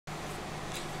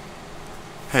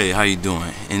Hey, how you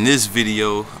doing? In this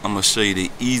video, I'm gonna show you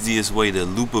the easiest way to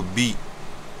loop a beat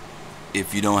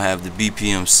if you don't have the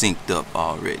BPM synced up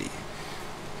already.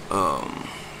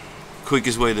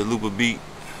 Quickest way to loop a beat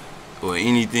or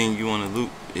anything you want to loop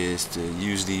is to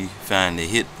usually find the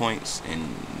hit points,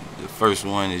 and the first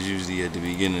one is usually at the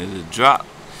beginning of the drop,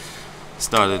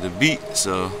 start of the beat.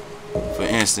 So for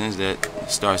instance, that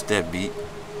starts that beat,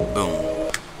 boom,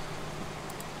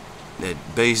 that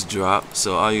bass drop.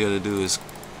 So all you gotta do is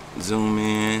zoom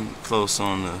in close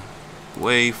on the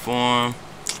waveform,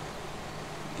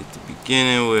 get the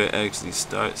beginning where it actually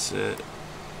starts at,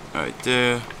 right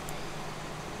there.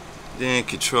 Then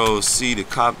Control C to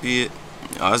copy it.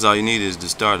 That's all you need is the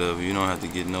start of it. You don't have to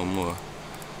get no more.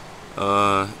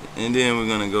 And then we're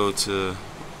gonna go to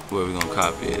where we're gonna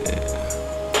copy it at.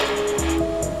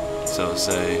 So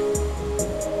say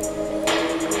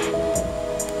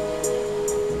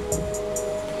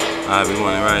alright, we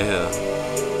want it right here.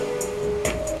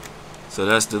 So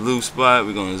that's the loop spot.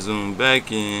 We're gonna zoom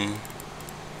back in,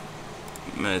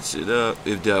 match it up.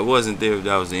 If that wasn't there, if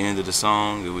that was the end of the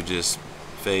song, it would just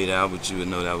fade out, but you would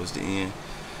know that was the end.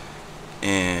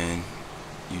 And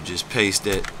you just paste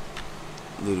that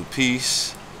little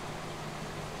piece.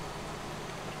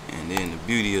 And then the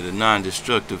beauty of the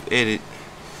non-destructive edit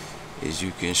is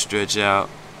you can stretch out,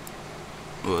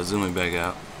 well, zoom it back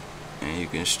out, and you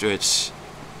can stretch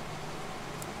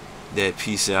that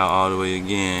piece out all the way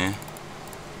again,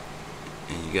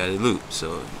 and you got it looped.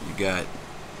 So you got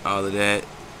all of that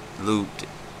looped,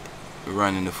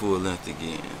 running the full length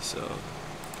again. So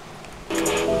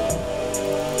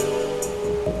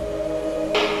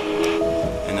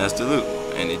and that's the loop.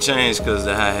 And it changed because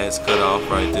the hi-hat's cut off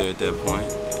right there at that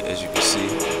point, as you can see.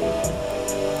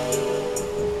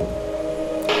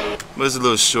 But it's a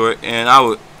little short,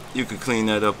 and you could clean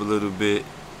that up a little bit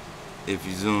if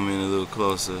you zoom in a little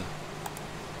closer.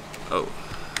 Oh,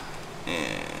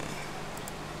 and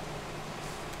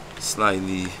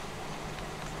slightly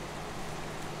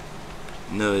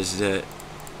nudge that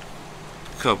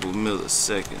a couple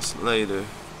milliseconds later.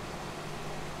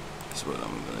 That's what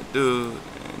I'm gonna do,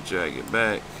 and drag it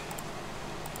back.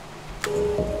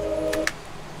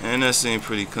 And that seemed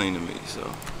pretty clean to me,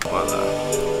 so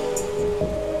voila.